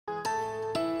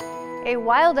A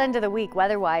wild end of the week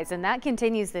weather-wise, and that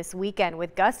continues this weekend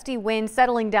with gusty winds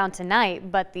settling down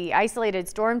tonight, but the isolated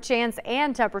storm chance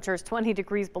and temperatures 20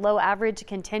 degrees below average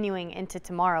continuing into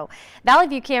tomorrow. Valley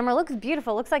View camera looks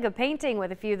beautiful. Looks like a painting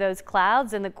with a few of those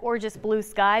clouds and the gorgeous blue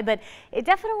sky, but it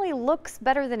definitely looks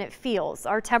better than it feels.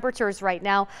 Our temperatures right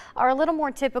now are a little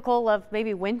more typical of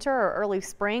maybe winter or early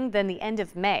spring than the end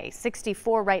of May.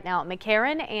 64 right now at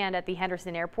McCarran and at the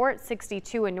Henderson Airport,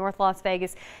 62 in North Las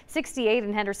Vegas, 68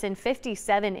 in Henderson,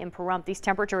 57 in Pahrump. These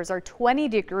temperatures are 20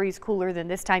 degrees cooler than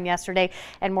this time yesterday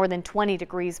and more than 20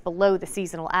 degrees below the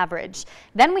seasonal average.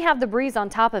 Then we have the breeze on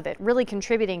top of it, really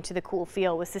contributing to the cool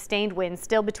feel with sustained winds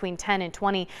still between 10 and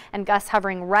 20 and gusts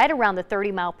hovering right around the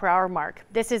 30-mile-per-hour mark.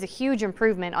 This is a huge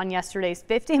improvement on yesterday's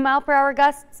 50-mile-per-hour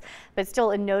gusts, but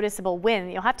still a noticeable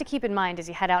wind you'll have to keep in mind as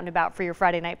you head out and about for your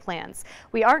Friday night plans.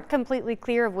 We aren't completely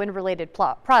clear of wind-related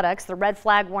products. The red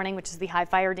flag warning, which is the high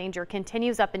fire danger,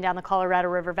 continues up and down the Colorado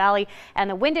River Valley, and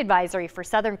the wind advisory for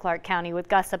southern Clark County with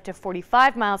gusts up to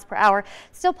 45 miles per hour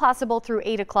still possible through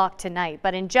 8 o'clock tonight.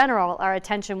 But in general, our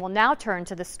attention will now turn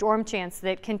to the storm chance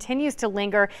that continues to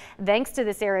linger thanks to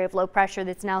this area of low pressure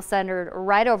that's now centered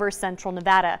right over central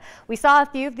Nevada. We saw a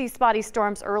few of these spotty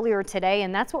storms earlier today,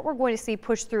 and that's what we're going to see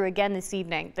push through again this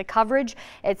evening. The coverage,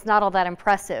 it's not all that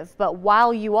impressive, but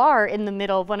while you are in the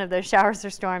middle of one of those showers or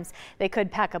storms, they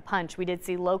could pack a punch. We did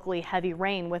see locally heavy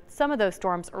rain with some of those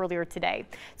storms earlier today.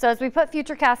 So as we put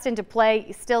Futurecast into play,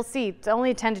 you still see it's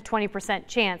only a 10 to 20%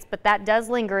 chance, but that does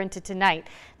linger into tonight.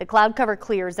 The cloud cover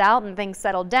clears out and things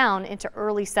settle down into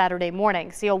early Saturday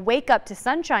morning. So you'll wake up to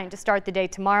sunshine to start the day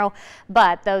tomorrow,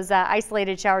 but those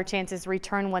isolated shower chances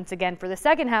return once again for the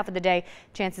second half of the day.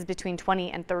 Chances between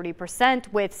 20 and 30%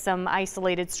 with some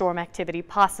isolated storm activity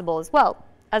possible as well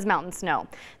as mountain snow.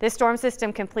 This storm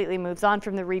system completely moves on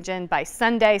from the region by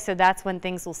Sunday, so that's when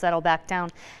things will settle back down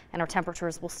and our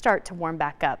temperatures will start to warm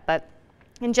back up. But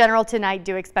in general, tonight,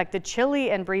 do expect the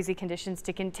chilly and breezy conditions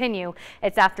to continue.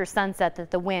 It's after sunset that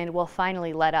the wind will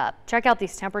finally let up. Check out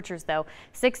these temperatures, though.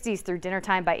 60s through dinner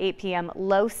time by 8 p.m.,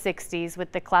 low 60s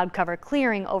with the cloud cover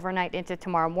clearing overnight into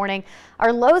tomorrow morning.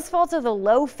 Our lows fall to the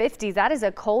low 50s. That is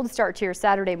a cold start to your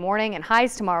Saturday morning, and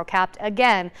highs tomorrow capped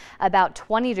again about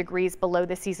 20 degrees below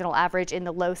the seasonal average in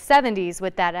the low 70s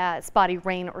with that spotty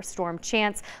rain or storm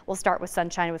chance. We'll start with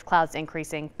sunshine with clouds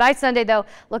increasing. By Sunday, though,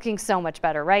 looking so much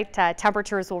better, right?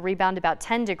 Temperatures will rebound about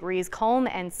 10 degrees, calm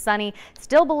and sunny,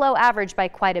 still below average by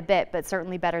quite a bit, but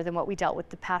certainly better than what we dealt with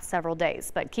the past several days.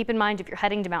 But keep in mind, if you're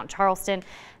heading to Mount Charleston,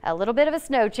 a little bit of a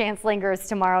snow chance lingers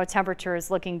tomorrow.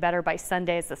 Temperatures looking better by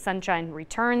Sunday as the sunshine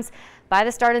returns. By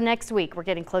the start of next week, we're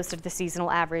getting closer to the seasonal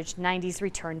average. 90s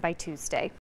return by Tuesday.